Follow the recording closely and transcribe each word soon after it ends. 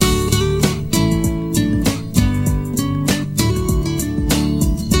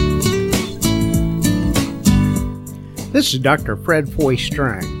This is Dr. Fred Foy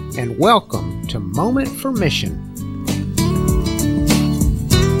Strang, and welcome to Moment for Mission.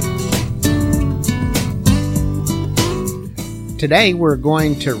 Today we're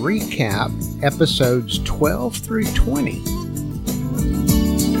going to recap episodes 12 through 20.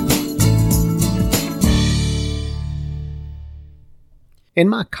 In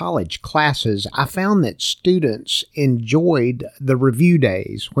my college classes, I found that students enjoyed the review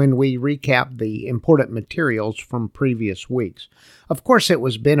days when we recapped the important materials from previous weeks. Of course, it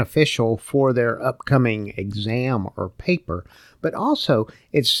was beneficial for their upcoming exam or paper, but also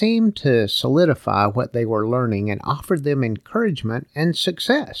it seemed to solidify what they were learning and offered them encouragement and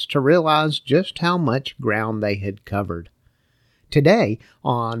success to realize just how much ground they had covered. Today,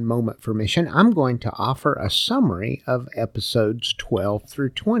 on Moment for Mission, I'm going to offer a summary of episodes 12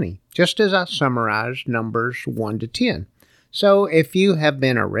 through 20, just as I summarized numbers 1 to 10. So if you have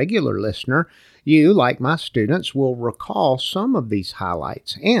been a regular listener, you, like my students, will recall some of these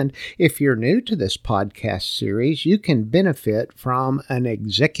highlights. And if you're new to this podcast series, you can benefit from an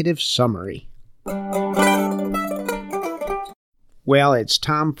executive summary. Well, it's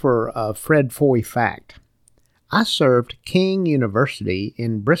time for a Fred Foy fact. I served King University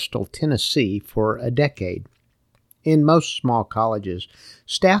in Bristol, Tennessee for a decade. In most small colleges,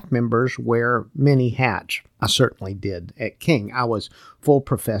 staff members wear many hats. I certainly did at King. I was full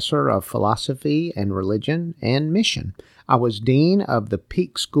professor of philosophy and religion and mission. I was dean of the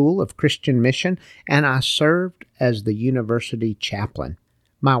Peak School of Christian Mission, and I served as the university chaplain.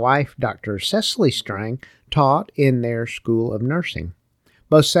 My wife, Dr. Cecily Strang, taught in their School of Nursing.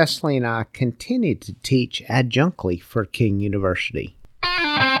 Both Cecily and I continued to teach adjunctly for King University.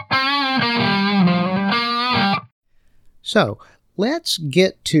 So, let's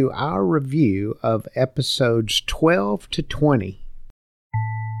get to our review of episodes 12 to 20.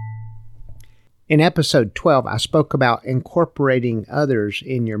 In episode 12, I spoke about incorporating others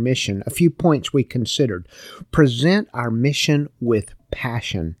in your mission. A few points we considered. Present our mission with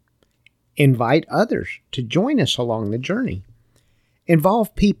passion. Invite others to join us along the journey.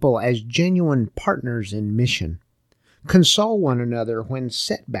 Involve people as genuine partners in mission. Console one another when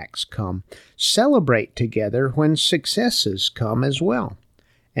setbacks come. Celebrate together when successes come as well.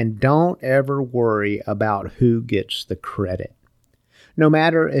 And don't ever worry about who gets the credit. No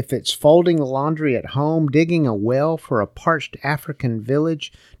matter if it's folding the laundry at home, digging a well for a parched African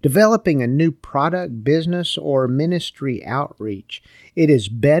village, developing a new product, business, or ministry outreach, it is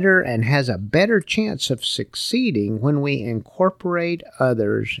better and has a better chance of succeeding when we incorporate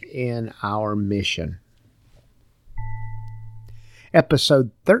others in our mission.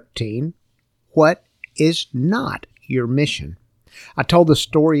 Episode 13, What is Not Your Mission? I told the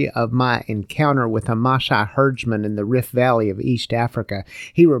story of my encounter with a Maasai herdsman in the Rift Valley of East Africa.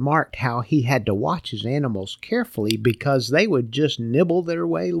 He remarked how he had to watch his animals carefully because they would just nibble their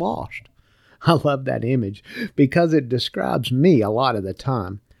way lost. I love that image because it describes me a lot of the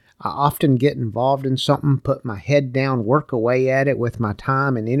time. I often get involved in something, put my head down, work away at it with my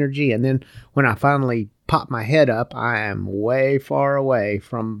time and energy, and then when I finally pop my head up, I am way far away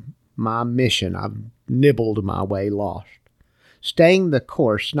from my mission. I've nibbled my way lost. Staying the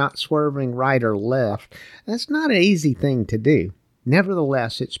course, not swerving right or left, that's not an easy thing to do.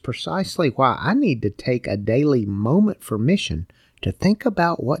 Nevertheless, it's precisely why I need to take a daily moment for mission to think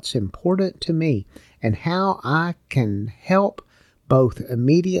about what's important to me and how I can help both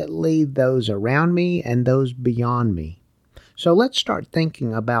immediately those around me and those beyond me. So let's start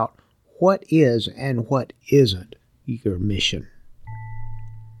thinking about what is and what isn't your mission.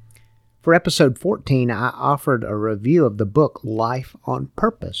 For episode 14, I offered a review of the book Life on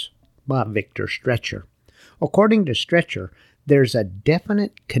Purpose by Victor Stretcher. According to Stretcher, there's a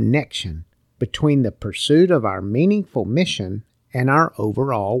definite connection between the pursuit of our meaningful mission and our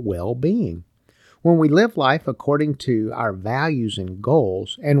overall well-being. When we live life according to our values and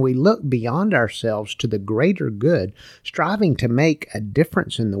goals, and we look beyond ourselves to the greater good, striving to make a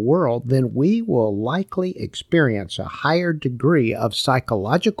difference in the world, then we will likely experience a higher degree of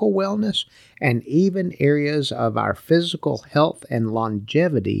psychological wellness, and even areas of our physical health and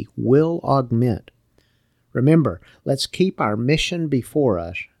longevity will augment. Remember, let's keep our mission before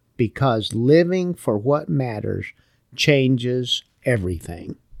us, because living for what matters changes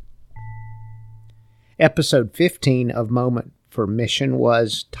everything. Episode 15 of Moment for Mission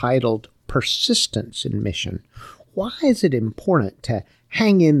was titled Persistence in Mission. Why is it important to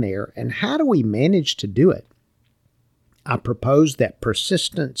hang in there, and how do we manage to do it? I propose that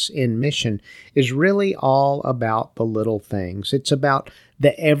persistence in mission is really all about the little things. It's about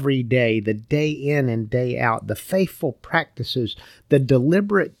the everyday, the day in and day out, the faithful practices, the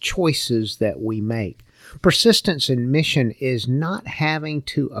deliberate choices that we make. Persistence in mission is not having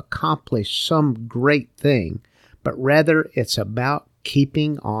to accomplish some great thing, but rather it's about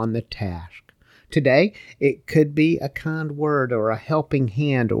keeping on the task. Today, it could be a kind word or a helping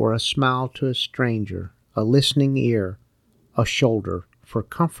hand or a smile to a stranger, a listening ear, a shoulder for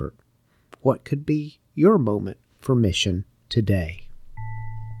comfort. What could be your moment for mission today?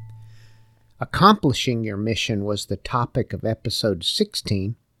 Accomplishing your mission was the topic of episode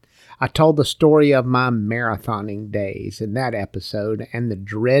 16. I told the story of my marathoning days in that episode and the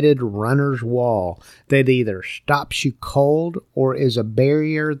dreaded runner's wall that either stops you cold or is a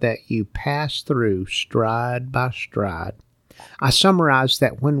barrier that you pass through stride by stride. I summarized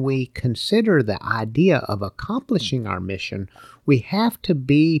that when we consider the idea of accomplishing our mission, we have to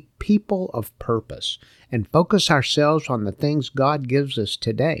be people of purpose and focus ourselves on the things God gives us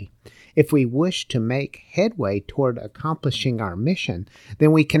today. If we wish to make headway toward accomplishing our mission,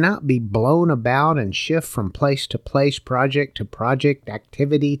 then we cannot be blown about and shift from place to place, project to project,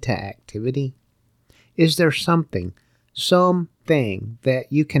 activity to activity. Is there something that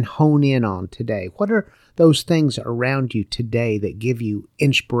you can hone in on today? What are those things around you today that give you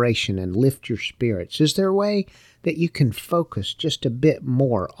inspiration and lift your spirits? Is there a way that you can focus just a bit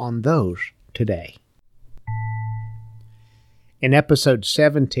more on those today? In episode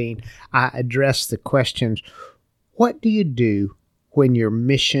 17, I addressed the questions, what do you do when your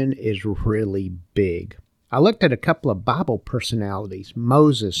mission is really big? I looked at a couple of Bible personalities,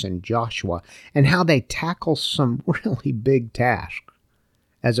 Moses and Joshua, and how they tackle some really big tasks.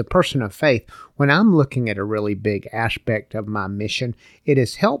 As a person of faith, when I'm looking at a really big aspect of my mission, it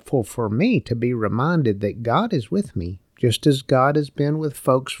is helpful for me to be reminded that God is with me, just as God has been with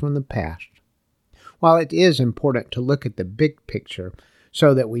folks from the past. While it is important to look at the big picture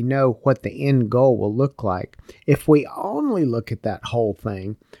so that we know what the end goal will look like, if we only look at that whole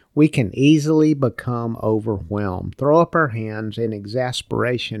thing, we can easily become overwhelmed, throw up our hands in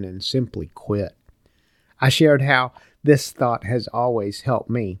exasperation, and simply quit. I shared how this thought has always helped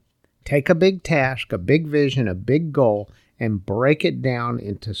me. Take a big task, a big vision, a big goal, and break it down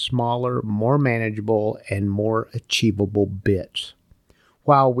into smaller, more manageable, and more achievable bits.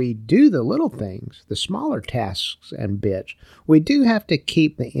 While we do the little things, the smaller tasks and bits, we do have to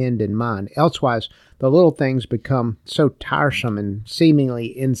keep the end in mind. Elsewise, the little things become so tiresome and seemingly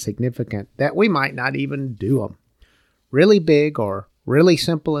insignificant that we might not even do them. Really big or really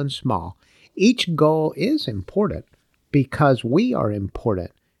simple and small, each goal is important because we are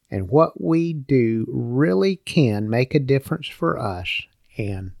important, and what we do really can make a difference for us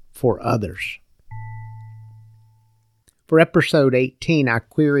and for others. For episode 18, I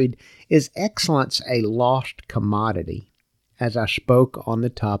queried, is excellence a lost commodity? As I spoke on the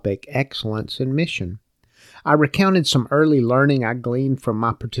topic, excellence in mission. I recounted some early learning I gleaned from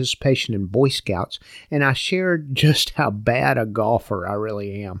my participation in Boy Scouts, and I shared just how bad a golfer I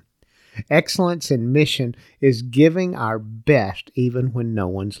really am. Excellence in mission is giving our best even when no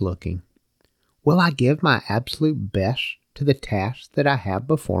one's looking. Will I give my absolute best to the task that I have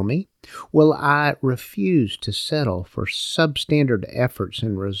before me? Will I refuse to settle for substandard efforts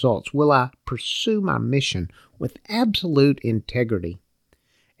and results? Will I pursue my mission with absolute integrity?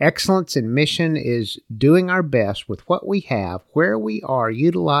 Excellence in mission is doing our best with what we have, where we are,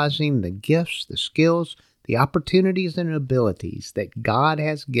 utilizing the gifts, the skills, the opportunities, and abilities that God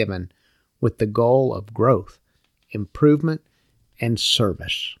has given with the goal of growth, improvement, and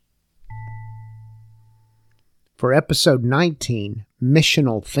service. For episode 19,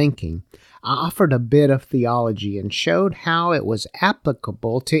 Missional Thinking, I offered a bit of theology and showed how it was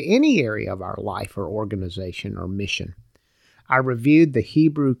applicable to any area of our life or organization or mission. I reviewed the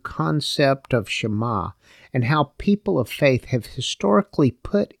Hebrew concept of Shema and how people of faith have historically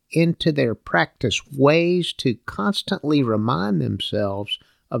put into their practice ways to constantly remind themselves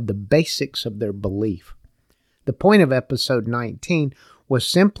of the basics of their belief. The point of episode 19 was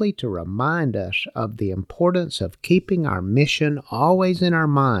simply to remind us of the importance of keeping our mission always in our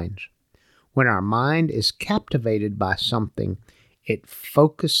minds. When our mind is captivated by something, it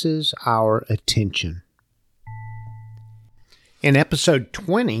focuses our attention. In episode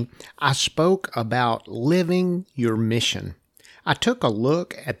 20, I spoke about living your mission. I took a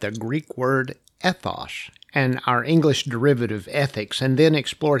look at the Greek word ethos and our English derivative ethics, and then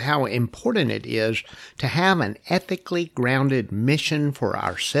explored how important it is to have an ethically grounded mission for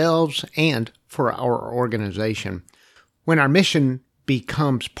ourselves and for our organization. When our mission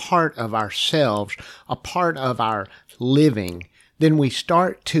becomes part of ourselves, a part of our living, then we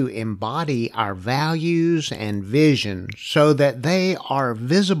start to embody our values and visions so that they are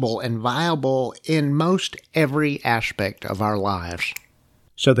visible and viable in most every aspect of our lives.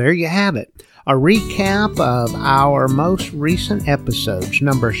 So there you have it, a recap of our most recent episodes,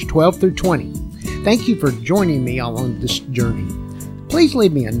 numbers 12 through 20. Thank you for joining me along this journey. Please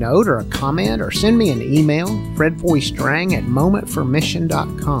leave me a note or a comment or send me an email,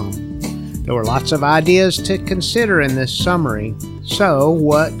 fredfoystrang@momentformission.com. There were lots of ideas to consider in this summary, so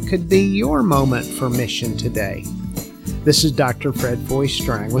what could be your moment for mission today? This is Dr. Fred Foy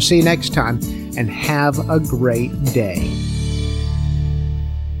Strang. We'll see you next time, and have a great day.